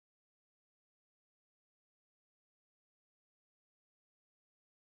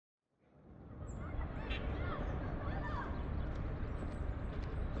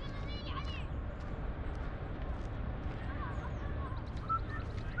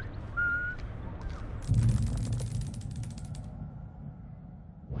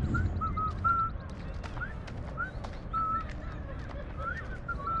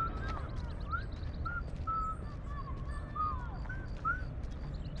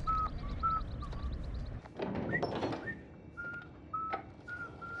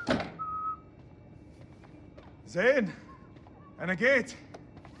زين، أنا جيت.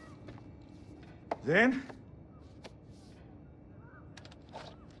 زين؟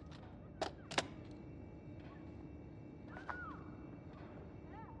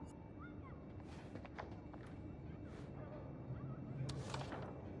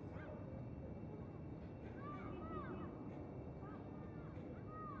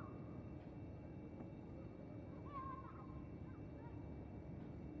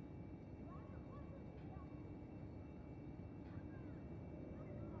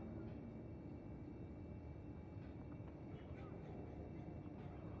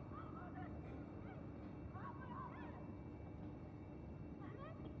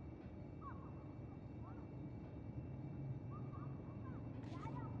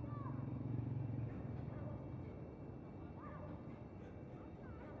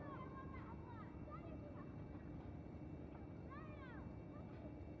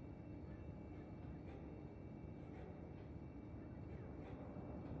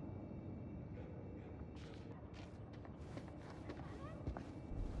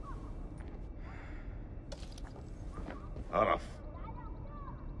 قرف.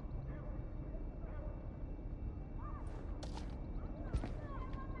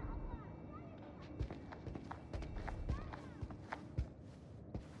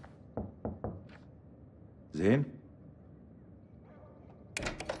 زين؟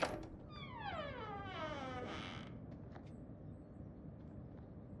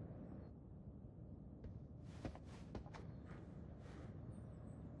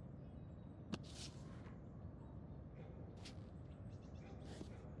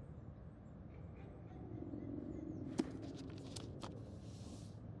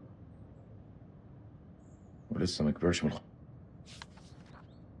 ولسه ما كبرش من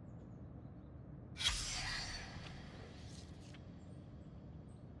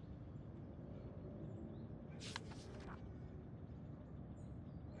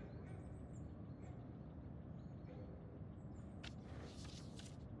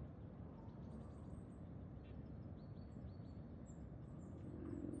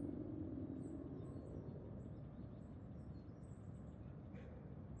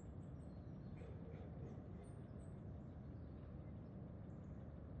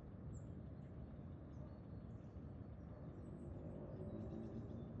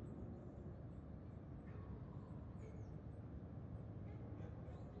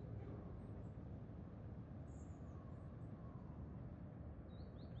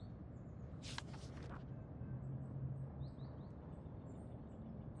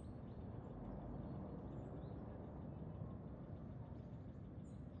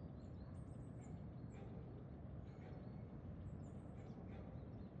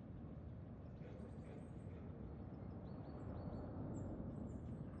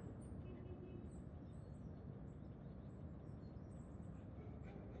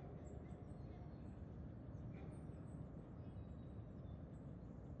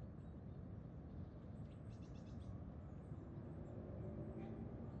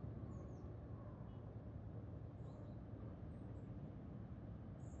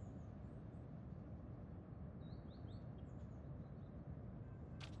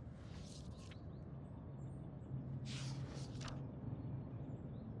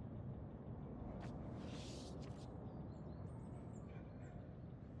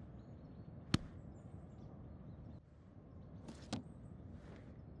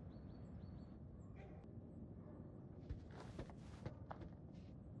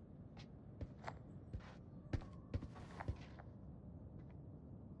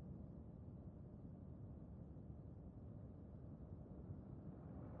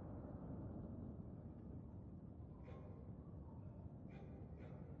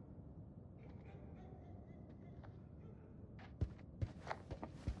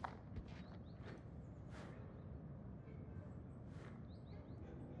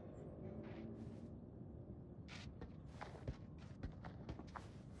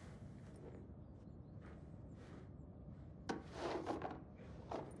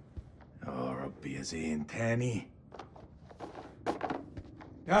يا زين تاني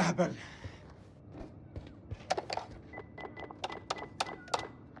اهبل.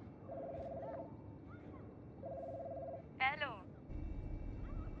 الو.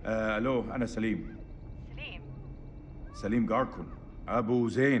 الو، انا سليم. سليم؟ سليم جاركون ابو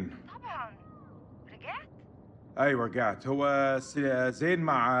زين. طبعا. رجعت؟ ايوه رجعت. هو زين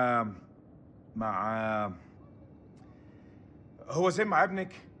مع هو زين مع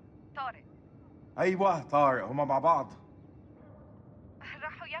ابنك طارق. ايوه طارق، هما مع بعض.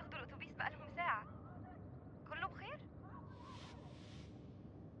 راحوا ياخدوا الاتوبيس بقالهم ساعة. كله بخير؟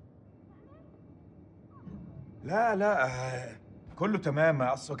 لا لا كله تمام،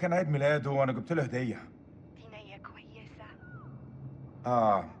 اصله كان عيد ميلاده وانا جبت له هديه. دي نية كويسة.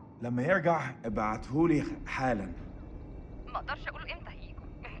 لما يرجع ابعتهولي حالا. ما اقدرش اقول امتى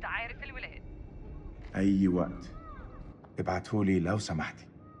هيجوا، انت عارف الولاد. اي وقت ابعتهولي لو سمحتي.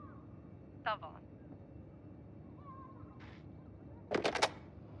 طبعا.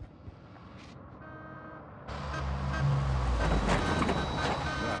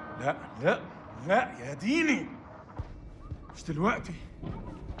 لا لا لا يا ديني، مش دلوقتي.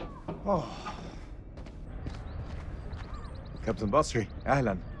 كابتن بصري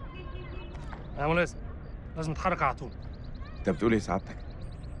اهلا. يا ملازم، لازم نتحرك على طول. انت بتقول ايه سعادتك؟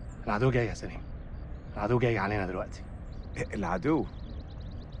 العدو جاي يا سليم، العدو جاي علينا دلوقتي. العدو؟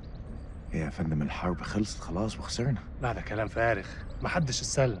 يا فندم الحرب خلصت خلاص وخسرنا. لا ده كلام فارغ، محدش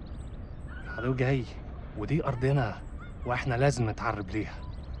اتسلم. العدو جاي ودي أرضنا وإحنا لازم نتعرب ليها.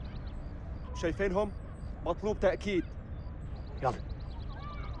 شايفينهم؟ مطلوب تأكيد. يلا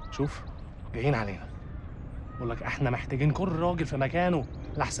شوف جايين علينا. بقول لك احنا محتاجين كل راجل في مكانه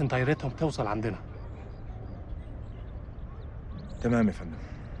لحسن طيارتهم توصل عندنا. تمام يا فندم.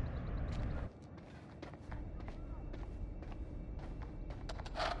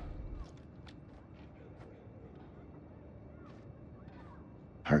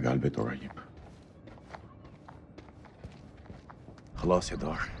 هرجع البيت قريب. خلاص يا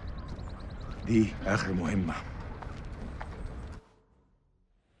دار، دي آخر مهمة.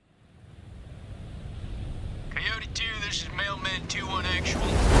 Coyote 2, this is Mailman 2-1 actual.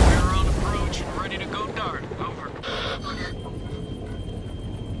 We're on approach and ready to go dart. Over.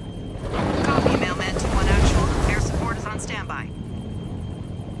 Copy, Mailman 2-1 actual. Air support is on standby.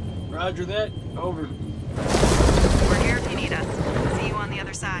 Roger that. Over. We're here if you need us. See you on the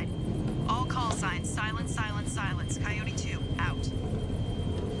other side. All call signs, silence, silence, silence. Coyote 2, out.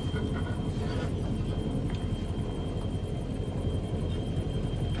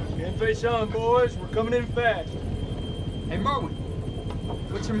 Get face on, boys. We're coming in fast. Hey, Merwin.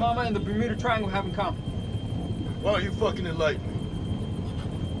 What's your mama and the Bermuda Triangle have in common? Why don't you fucking enlighten me?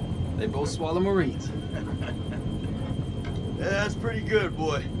 They both swallow Marines. Yeah, that's pretty good,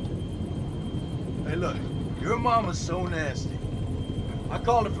 boy. Hey, look, your mama's so nasty. I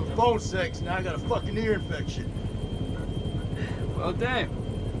called her for phone sex, and now I got a fucking ear infection. Well, damn.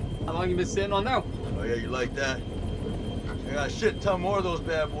 How long you been sitting on that one? Oh, yeah, you like that? I got a shit ton more of those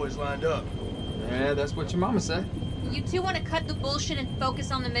bad boys lined up. Yeah, that's what your mama said. You two want to cut the bullshit and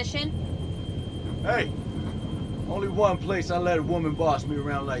focus on the mission? Hey, only one place I let a woman boss me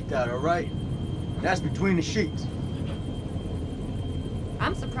around like that, all right? And that's between the sheets.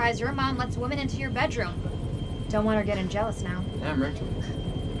 I'm surprised your mom lets women into your bedroom. Don't want her getting jealous now. Damn, Rachel.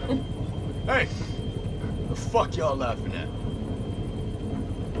 Hey, the fuck y'all laughing at?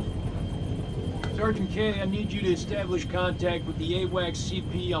 Sergeant K, I need you to establish contact with the AWACS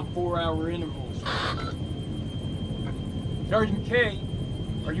CP on 4-hour intervals. Sergeant K,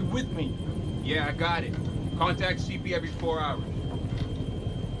 are you with me? Yeah, I got it. Contact CP every 4 hours.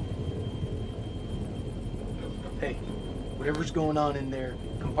 Hey, whatever's going on in there,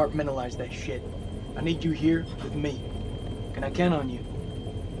 compartmentalize that shit. I need you here with me. Can I count on you?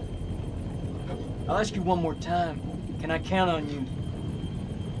 I'll ask you one more time. Can I count on you?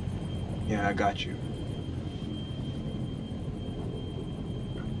 Yeah, I got you.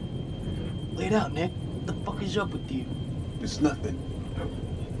 Lay it out, Nick. What the fuck is up with you? It's nothing.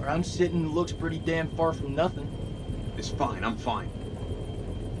 Where I'm sitting looks pretty damn far from nothing. It's fine, I'm fine.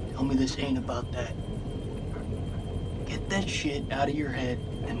 Tell me this ain't about that. Get that shit out of your head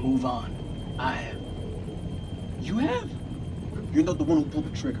and move on. I have. You have? You're not the one who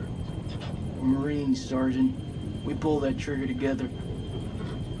pulled the trigger. We're Marines, Sergeant. We pull that trigger together.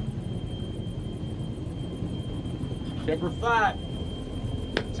 Semper Fi.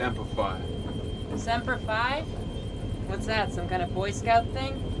 Semper Fi. Semper Fi? What's that, some kind of Boy Scout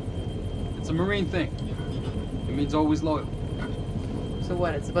thing? It's a Marine thing. It means always loyal. So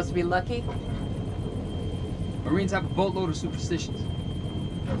what, it's supposed to be lucky? Marines have a boatload of superstitions.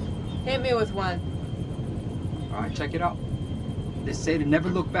 Hit me with one. Alright, check it out. They say to never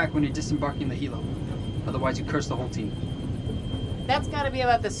look back when you're disembarking the helo. Otherwise you curse the whole team. That's gotta be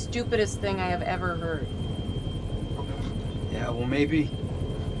about the stupidest thing I have ever heard. Yeah, well maybe.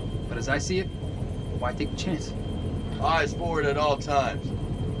 But as I see it, why take the chance? Eyes forward at all times.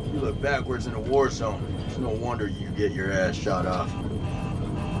 You look backwards in a war zone. It's no wonder you get your ass shot off.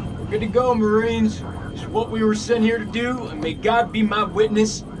 We're good to go, Marines. It's what we were sent here to do, and may God be my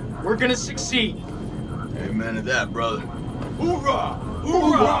witness. We're gonna succeed. Amen to that, brother. Hoorah!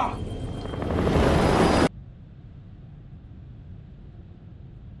 Hoorah!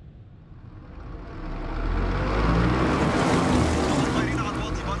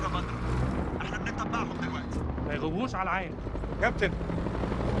 كابتن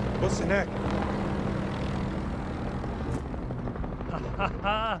بص هناك.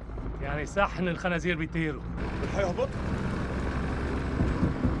 يعني صحن الخنازير بيطيروا. هيهبط.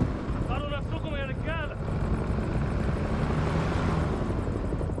 اختاروا نفسكم يا رجاله.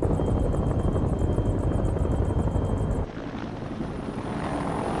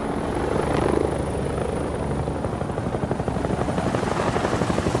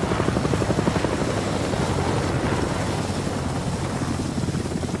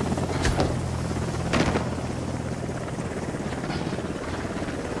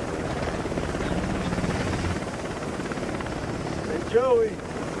 Joey.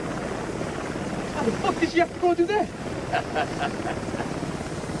 How the fuck did you have to go do that?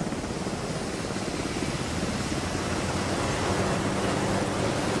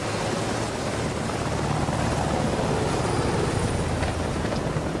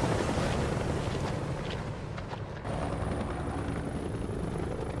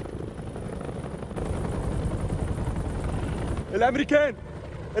 الامريكان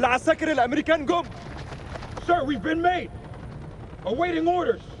العساكر الامريكان جم. Sir, we've been made. Awaiting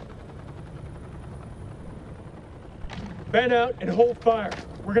orders. Bend out and hold fire.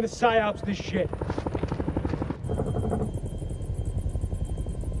 We're gonna psyops this shit.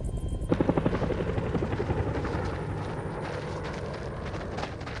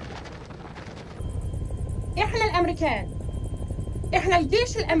 احنا الامريكان، احنا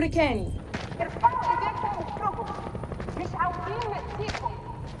الجيش الامريكاني. ارفعوا ايديكم واخرجوا، مش عاوزين نأذيكم.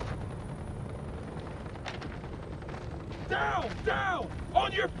 Down! Down!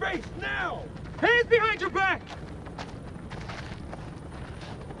 On your face now! Hands behind your back!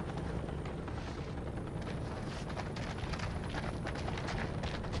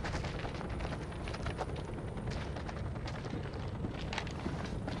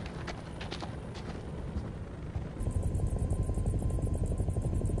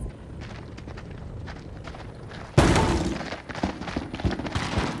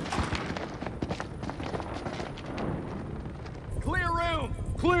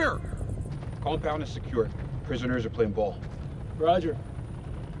 Clear! Compound is secure. Prisoners are playing ball. Roger.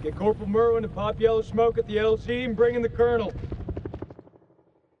 Get Corporal Merwin and pop yellow smoke at the LZ and bring in the Colonel.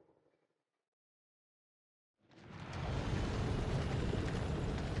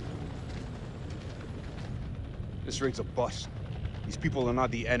 This raid's a bust. These people are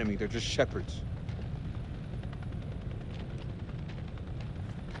not the enemy, they're just shepherds.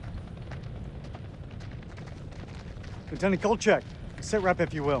 Lieutenant Kolchak, sit rep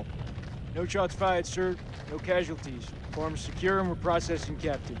if you will. No shots fired, sir. No casualties. Farm is secure and we're processing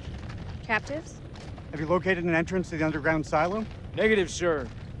captives. Captives? Have you located an entrance to the underground silo? Negative, sir.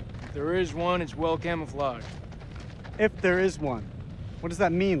 If there is one, it's well camouflaged. If there is one. What does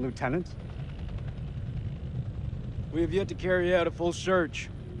that mean, Lieutenant? We have yet to carry out a full search.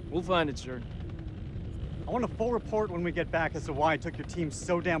 We'll find it, sir. I want a full report when we get back as to why it took your team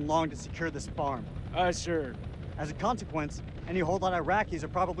so damn long to secure this farm. Aye, sir. As a consequence, any holdout Iraqis are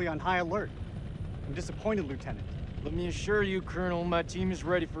probably on high alert. I'm disappointed, Lieutenant. Let me assure you, Colonel, my team is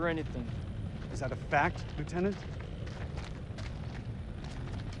ready for anything. Is that a fact, Lieutenant?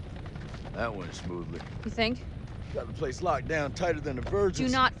 That went smoothly. You think? Got the place locked down tighter than a virgin.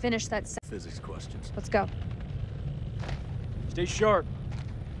 Do not finish that Physics questions. Let's go. Stay sharp.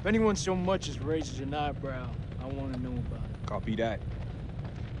 If anyone so much as raises an eyebrow, I want to know about it. Copy that.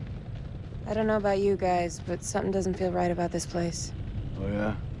 I don't know about you guys, but something doesn't feel right about this place. Oh,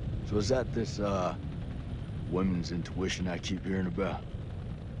 yeah? So is that this, women's intuition I keep hearing about?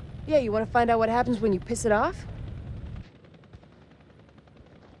 Yeah, you want to find out what happens when you piss it off?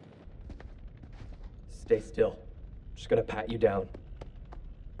 Stay still. I'm just gonna pat you down.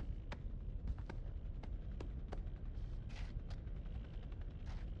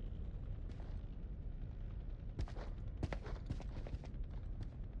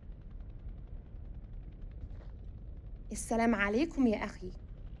 السلام عليكم يا أخي.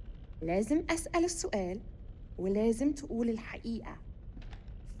 لازم أسأل السؤال ولازم تقول الحقيقة.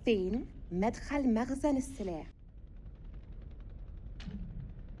 فين مدخل مخزن السلاح؟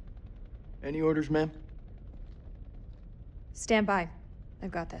 Any orders, ma'am? Stand by.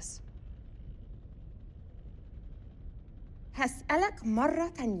 I've got this. هسألك مرة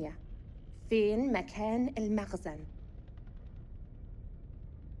تانية. فين مكان المخزن؟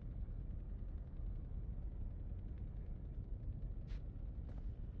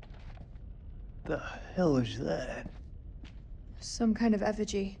 The hell is that? Some kind of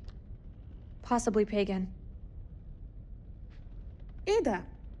effigy. Possibly pagan. إيه ده؟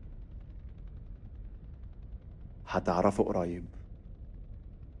 هتعرفه قريب.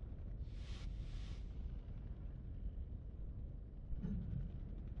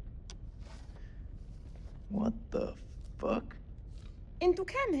 What the fuck? انتوا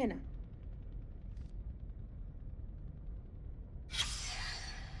كام هنا؟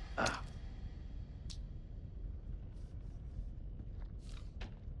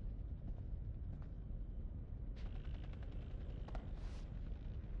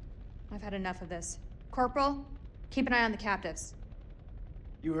 I've had enough of this. Corporal, keep an eye on the captives.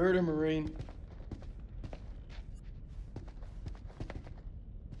 You heard her, Marine.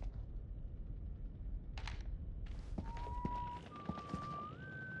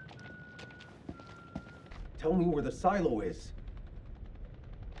 Tell me where the silo is.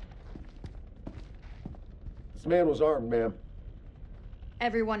 This man was armed, ma'am.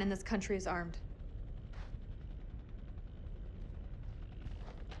 Everyone in this country is armed.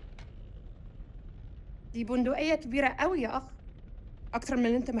 دي بندقية كبيرة قوي يا أخ. أكتر من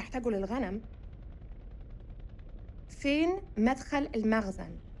اللي أنت محتاجه للغنم. فين مدخل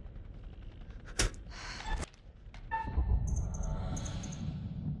المخزن؟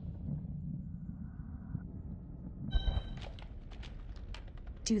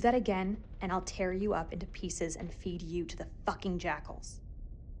 Do that again, and I'll tear you up into pieces and feed you to the fucking jackals.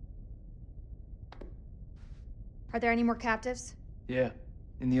 Are there any more captives? Yeah,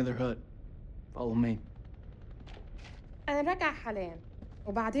 in the other hut. Follow me. أنا راجع حاليا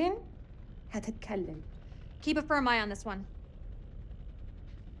وبعدين هتتكلم. Keep a firm eye on this one.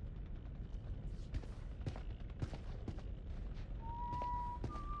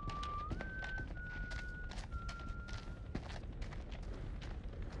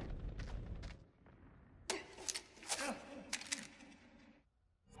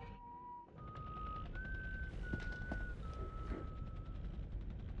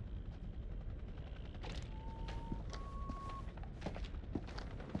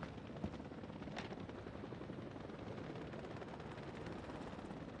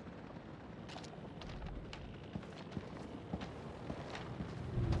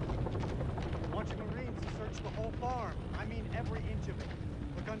 The whole farm. I mean every inch of it.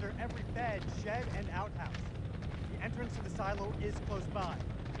 Look under every bed, shed, and outhouse. The entrance to the silo is close by.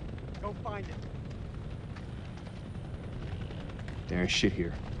 Go find it. There's shit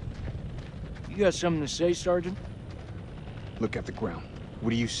here. You got something to say, Sergeant? Look at the ground. What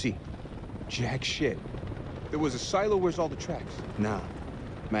do you see? Jack shit. There was a silo, where's all the tracks? Nah.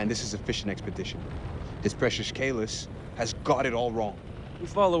 Man, this is a fishing expedition. This precious Kalis has got it all wrong. We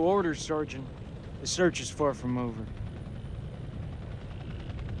follow orders, Sergeant. The search is far from over.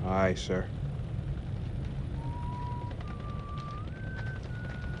 Aye, sir.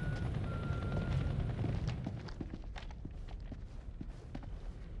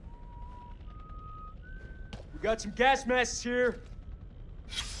 We got some gas masks here.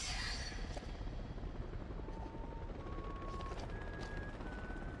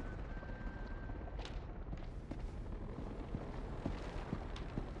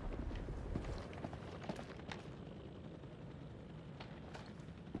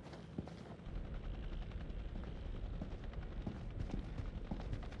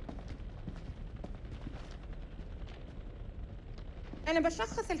 أنا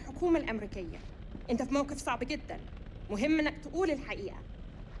بشخص الحكومة الأمريكية. أنت في موقف صعب جدا. مهم إنك تقول الحقيقة.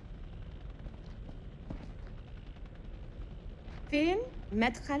 فين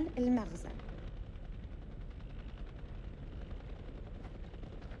مدخل المخزن؟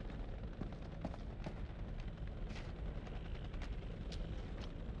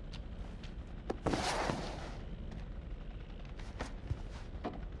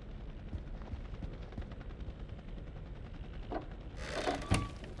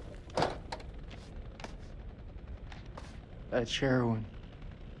 That's heroin.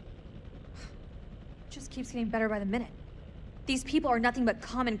 Just keeps getting better by the minute. These people are nothing but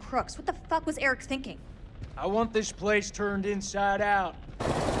common crooks. What the fuck was Eric thinking? I want this place turned inside out.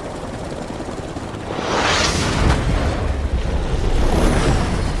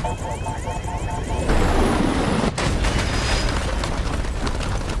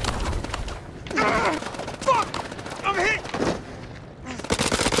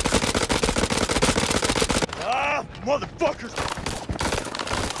 Motherfuckers!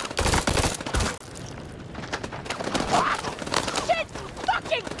 Shit!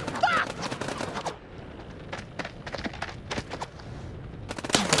 Fucking fuck!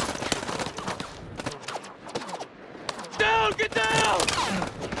 Down! Get down!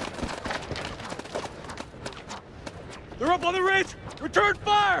 They're up on the ridge! Return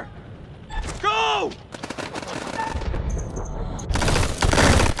fire! Go!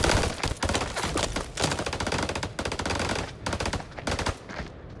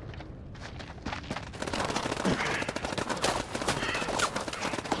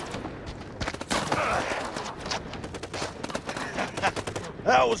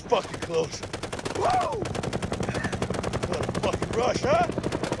 That was fucking close. Woo! What a fucking rush, huh?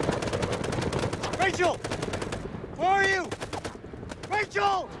 Rachel! Where are you?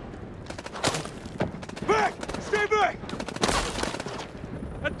 Rachel! Back! Stay back!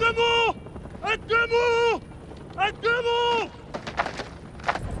 قدموا! قدموا! قدموا!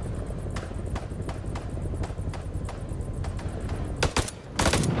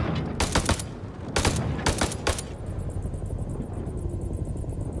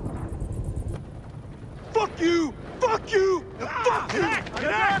 Fuck you! Fuck you! Fuck you!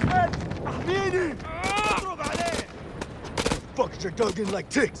 Fuckers are dug in like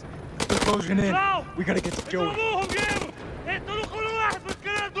ticks. They're closing in. We gotta get to Joey.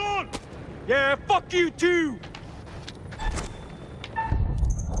 Yeah, fuck you too!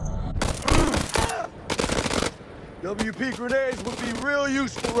 WP grenades would be real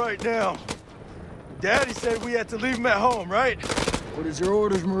useful right now. Daddy said we had to leave them at home, right? What is your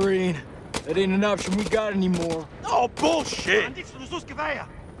orders, Marine? That ain't an option we got anymore. Oh, bullshit! عنديش فلوس كفاية.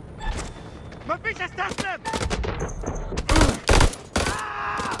 ما فيش استسلم.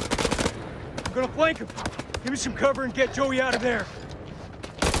 I'm gonna flank him. Give me some cover and get Joey out of there.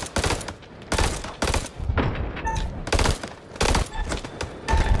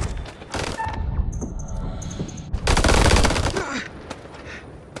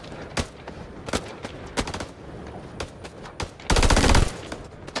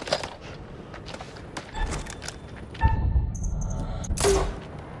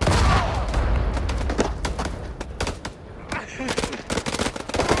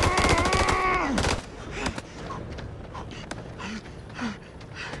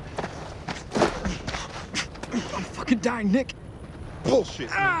 Dying, Nick. Bullshit.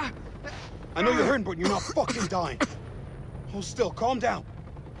 I know you're hurting, but you're not fucking dying. Hold still. Calm down.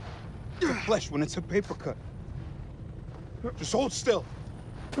 It's flesh when it's a paper cut. Just hold still.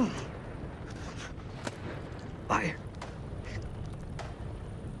 Liar.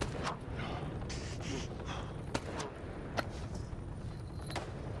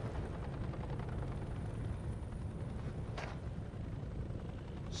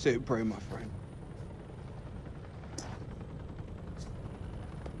 Say a prayer, my friend.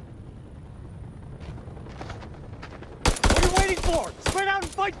 For? Spread out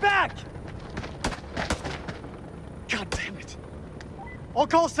and fight back! God damn it. All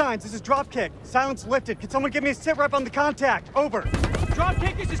call signs, this is Dropkick. Silence lifted. Can someone give me a sit rep on the contact? Over.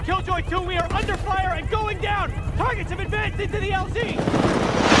 Dropkick, this is Killjoy 2. We are under fire and going down. Targets have advanced into the LZ.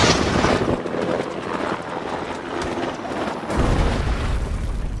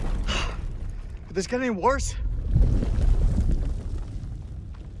 Did this get any worse?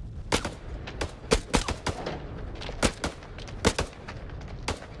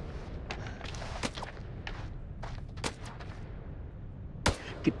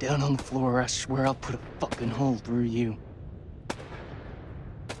 Get down on the floor, or I swear I'll put a fucking hole through you.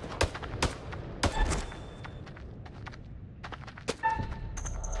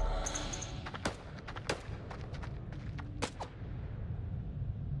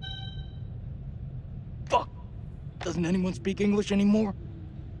 Fuck! Doesn't anyone speak English anymore?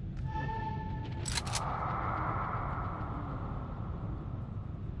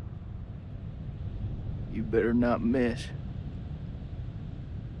 You better not miss.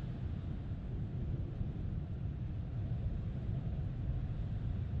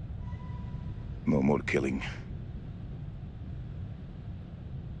 No more killing.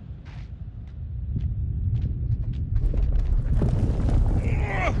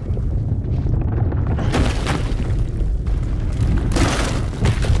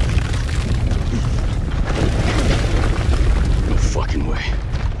 No fucking way.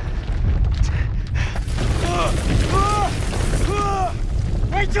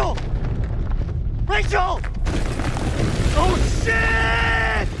 Rachel! Rachel! Oh shit!